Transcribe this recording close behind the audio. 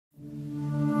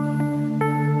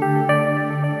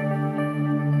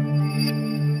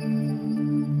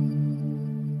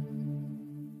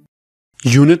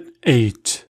Unit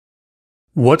 8.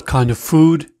 What kind of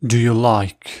food do you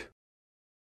like?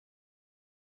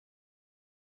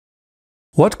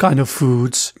 What kind of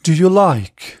foods do you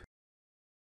like?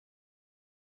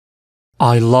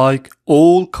 I like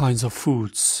all kinds of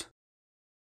foods.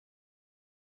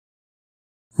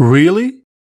 Really?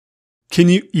 Can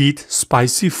you eat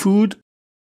spicy food?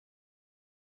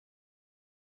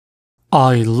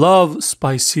 I love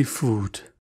spicy food.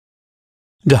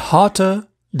 The hotter,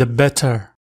 the better.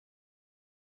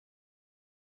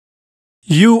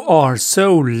 You are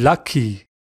so lucky.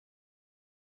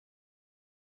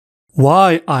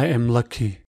 Why I am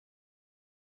lucky?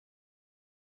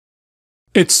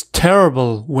 It's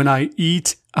terrible when I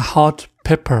eat a hot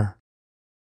pepper.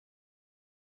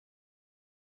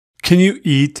 Can you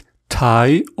eat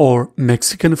Thai or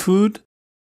Mexican food?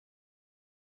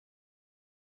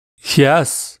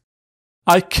 Yes,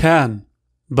 I can,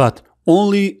 but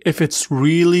only if it's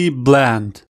really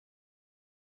bland.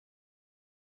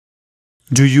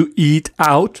 Do you eat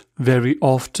out very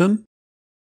often?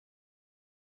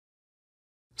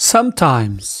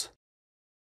 Sometimes.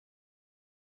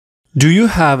 Do you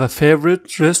have a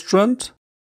favorite restaurant?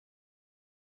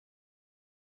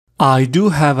 I do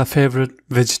have a favorite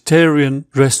vegetarian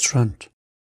restaurant.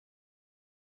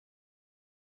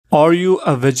 Are you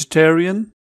a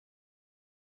vegetarian?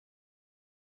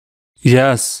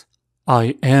 Yes,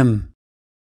 I am.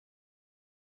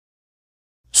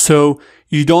 So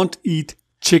you don't eat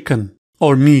chicken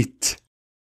or meat?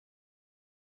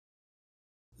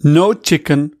 No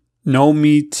chicken, no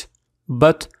meat,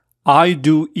 but I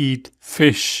do eat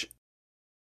fish.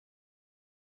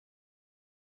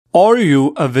 Are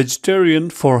you a vegetarian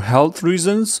for health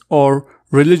reasons or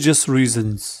religious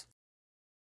reasons?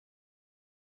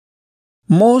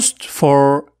 Most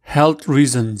for health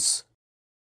reasons.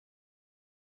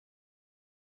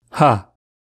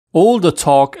 All the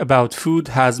talk about food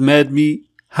has made me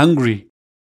hungry.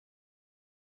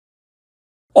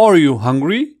 Are you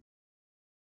hungry?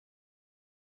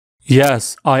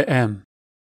 Yes, I am.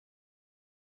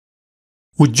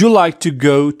 Would you like to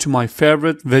go to my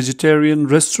favorite vegetarian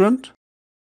restaurant?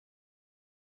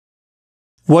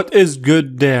 What is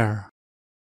good there?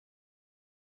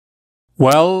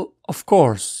 Well, of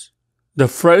course, the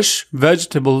fresh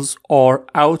vegetables are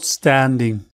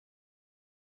outstanding.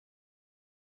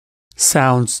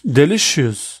 Sounds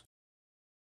delicious.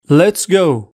 Let's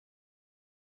go.